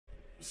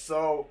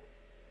So,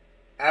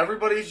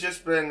 everybody's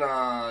just been,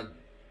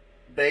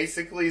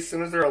 basically, as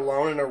soon as they're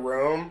alone in a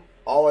room,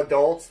 all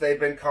adults, they've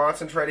been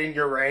concentrating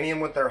uranium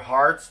with their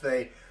hearts.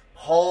 They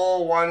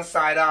pull one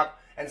side up.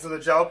 And so the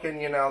joke in,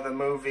 the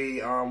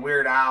movie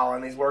Weird Al,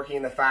 and he's working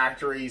in the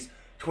factories,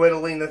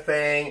 twiddling the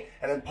thing,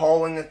 and then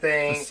pulling the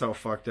thing. That's so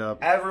fucked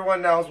up.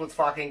 Everyone knows what's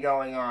fucking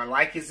going on.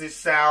 Like it's his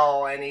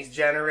cell, and he's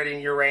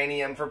generating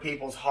uranium for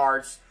people's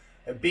hearts.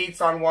 It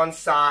beats on one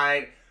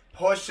side,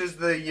 pushes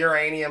the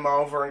uranium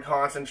over and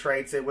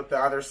concentrates it with the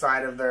other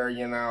side of their,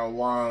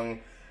 lung.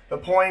 The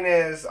point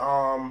is,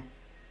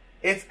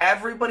 it's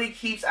everybody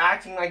keeps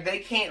acting like they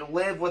can't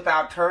live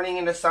without turning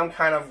into some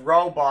kind of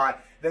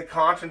robot that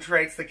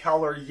concentrates the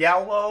color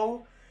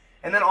yellow.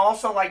 And then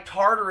also like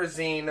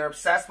tartarazine, they're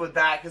obsessed with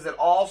that because it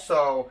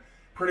also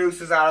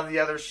produces out of the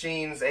other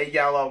sheens a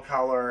yellow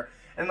color.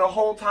 And the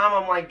whole time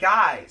I'm like,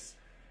 guys,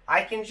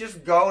 I can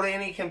just go to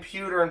any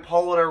computer and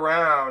pull it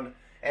around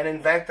and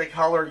invent the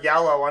color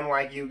yellow,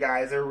 unlike you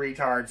guys, are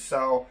retards.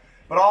 So,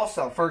 but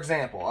also, for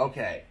example,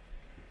 okay,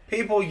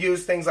 people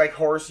use things like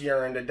horse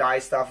urine to dye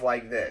stuff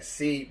like this.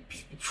 See,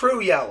 true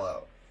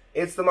yellow.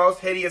 It's the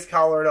most hideous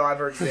color to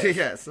ever exist.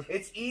 Yes.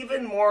 It's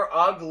even more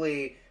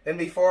ugly than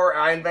before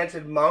I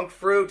invented monk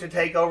fruit to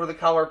take over the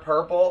color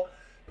purple.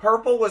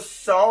 Purple was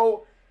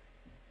so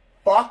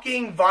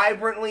fucking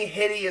vibrantly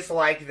hideous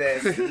like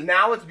this.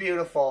 Now it's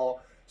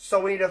beautiful.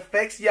 So we need to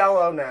fix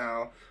yellow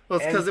now. Well,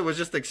 it's because it was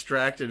just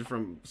extracted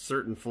from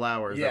certain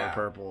flowers that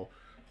were purple.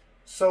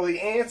 So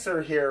the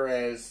answer here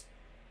is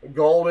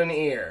golden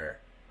ear.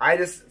 I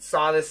just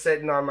saw this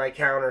sitting on my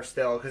counter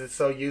still because it's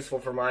so useful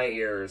for my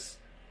ears.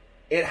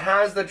 It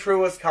has the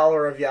truest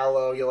color of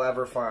yellow you'll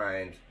ever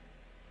find.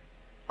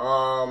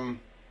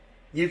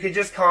 You could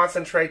just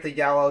concentrate the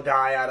yellow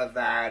dye out of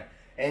that,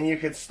 and you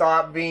could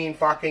stop being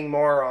fucking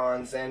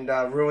morons and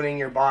ruining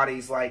your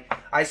bodies. Like,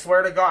 I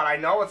swear to God, I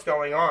know what's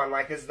going on.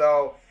 Like, as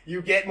though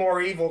you get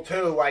more evil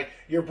too. Like,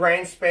 your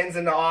brain spins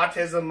into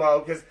autism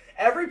mode, because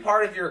every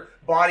part of your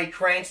body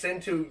cranks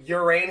into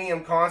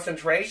uranium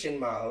concentration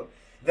mode.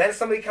 Then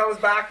somebody comes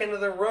back into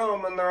the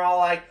room, and they're all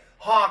like,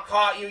 "Ha,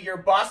 caught you, you're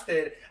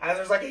busted," and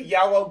there's like a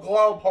yellow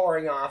glow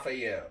pouring off of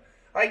you.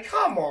 Like,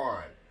 come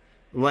on.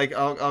 Like,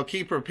 I'll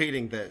keep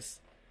repeating this.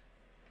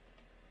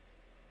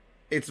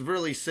 It's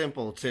really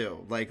simple,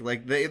 too. Like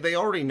they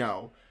already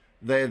know.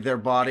 Their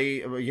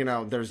body,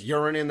 there's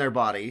urine in their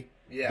body.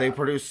 Yeah. They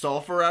produce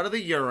sulfur out of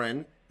the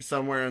urine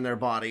somewhere in their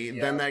body.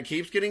 Yeah. Then that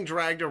keeps getting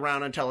dragged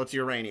around until it's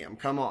uranium.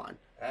 Come on.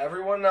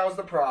 Everyone knows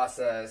the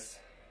process.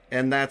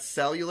 And that's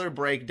cellular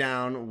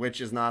breakdown, which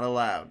is not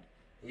allowed.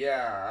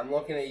 Yeah, I'm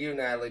looking at you,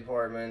 Natalie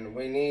Portman.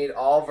 We need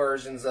all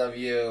versions of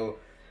you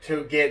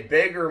to get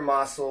bigger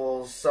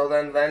muscles, so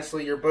then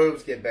eventually your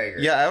boobs get bigger.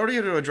 Yeah, I already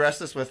had to address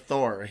this with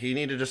Thor. He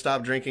needed to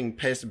stop drinking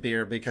piss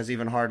beer because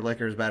even hard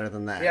liquor is better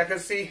than that. Yeah,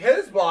 because, see,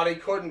 his body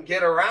couldn't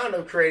get around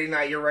to creating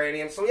that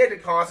uranium, so he had to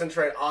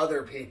concentrate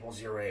other people's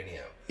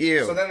uranium.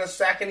 Ew. So then the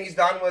second he's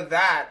done with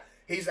that,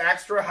 he's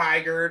extra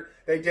haggard,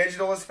 they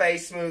digital his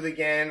face smooth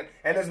again,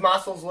 and his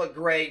muscles look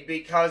great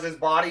because his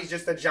body's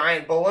just a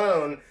giant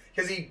balloon,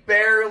 because he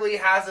barely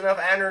has enough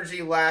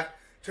energy left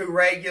to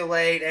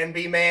regulate and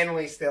be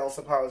manly still,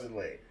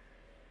 supposedly.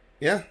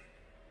 Yeah.